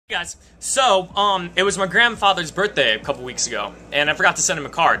Guys, so it was my grandfather's birthday a couple weeks ago, and I forgot to send him a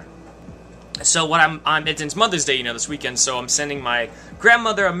card. So what it's Mother's Day, this weekend. So I'm sending my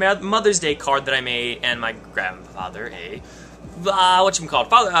grandmother a Mother's Day card that I made, and my grandfather a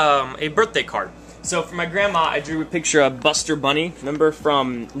a birthday card. So for my grandma, I drew a picture of Buster Bunny. Remember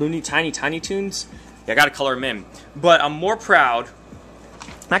from Tiny Toons? Yeah, I gotta color him in. But I'm more proud.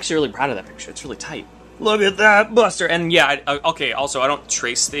 I'm actually really proud of that picture. It's really tight. Look at that, Buster. And yeah, okay, also, I don't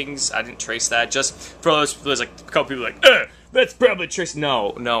trace things. I didn't trace that. Just for those like, a couple people like, that's probably traced.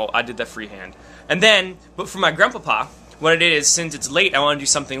 No, I did that freehand. And then, but for my grandpapa, what I did is, since it's late, I want to do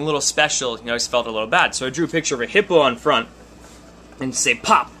something a little special. I just felt a little bad. So I drew a picture of a hippo on front and say,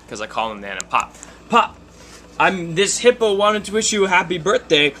 Pop, because I call him then, and Pop. Pop, this hippo wanted to wish you a happy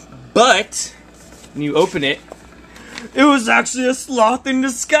birthday, but when you open it, it was actually a sloth in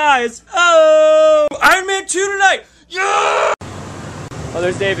disguise. Oh, Iron Man 2 tonight. Yeah! Oh,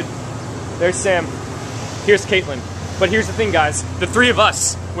 there's David. There's Sam. Here's Caitlin. But here's the thing, guys. The three of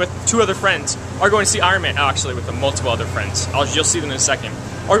us, with two other friends, are going to see Iron Man. Oh, actually, with the multiple other friends. You'll see them in a second.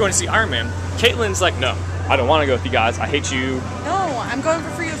 Are going to see Iron Man. Caitlin's like, no, I don't want to go with you guys. I hate you. No, I'm going for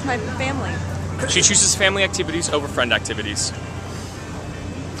free with my family. She chooses family activities over friend activities.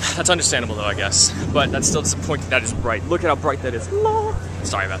 That's understandable, though, I guess. But that's still disappointing. That is bright. Look at how bright that is.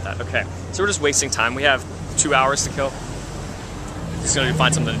 Sorry about that. Okay. So we're just wasting time. We have 2 hours to kill. Just gonna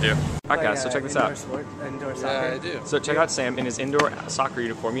find something to do. Alright, guys, so check this out. Indoor soccer? Yeah, I do. So check out Sam in his indoor soccer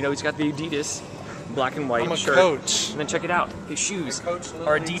uniform. He's got the Adidas black and white I'm a shirt. coach. And then check it out. His shoes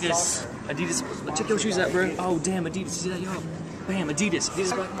are Adidas. Check those shoes out, bro. Oh, damn, Adidas. See that, yo? Bam, Adidas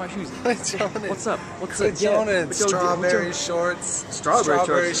black and white shoes. What's up? What's up? Joning. Strawberry shorts.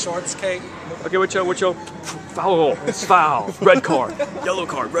 Strawberry shorts cake. Okay, what's your foul? Foul. Red card. Yellow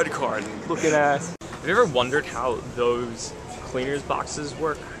card. Red card. Look at ass. Have you ever wondered how those cleaners boxes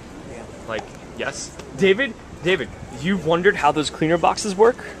work? Yeah. Like, yes? David, you've wondered how those cleaner boxes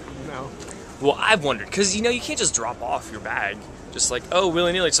work? No. Well, I've wondered, because, you can't just drop off your bag. Just like, oh,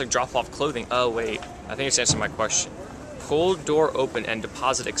 willy-nilly, it's like drop off clothing. Oh, wait. I think it's answering my question. Pull door open and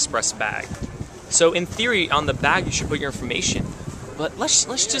deposit express bag. So, in theory, on the bag, you should put your information. But let's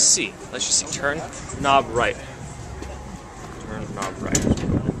just see. Let's just see. Turn knob right. Turn knob right.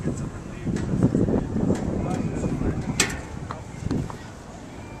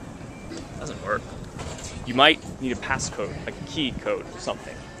 Doesn't work. You might need a passcode, like a key code or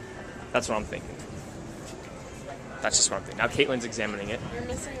something. That's what I'm thinking. That's just what I'm thinking. Now Caitlin's examining it. You're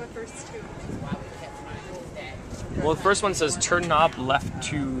missing the first two. Well, the first one says turn knob left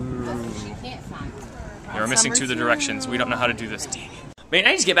to... We're missing two of the directions. We don't know how to do this. Dang it. Man,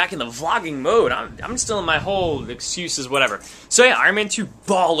 I need to get back in the vlogging mode. I'm still in my whole excuses, whatever. So yeah, Iron Man 2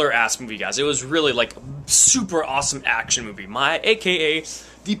 baller-ass movie, guys. It was really, like, super awesome action movie. AKA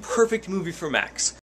the perfect movie for Max.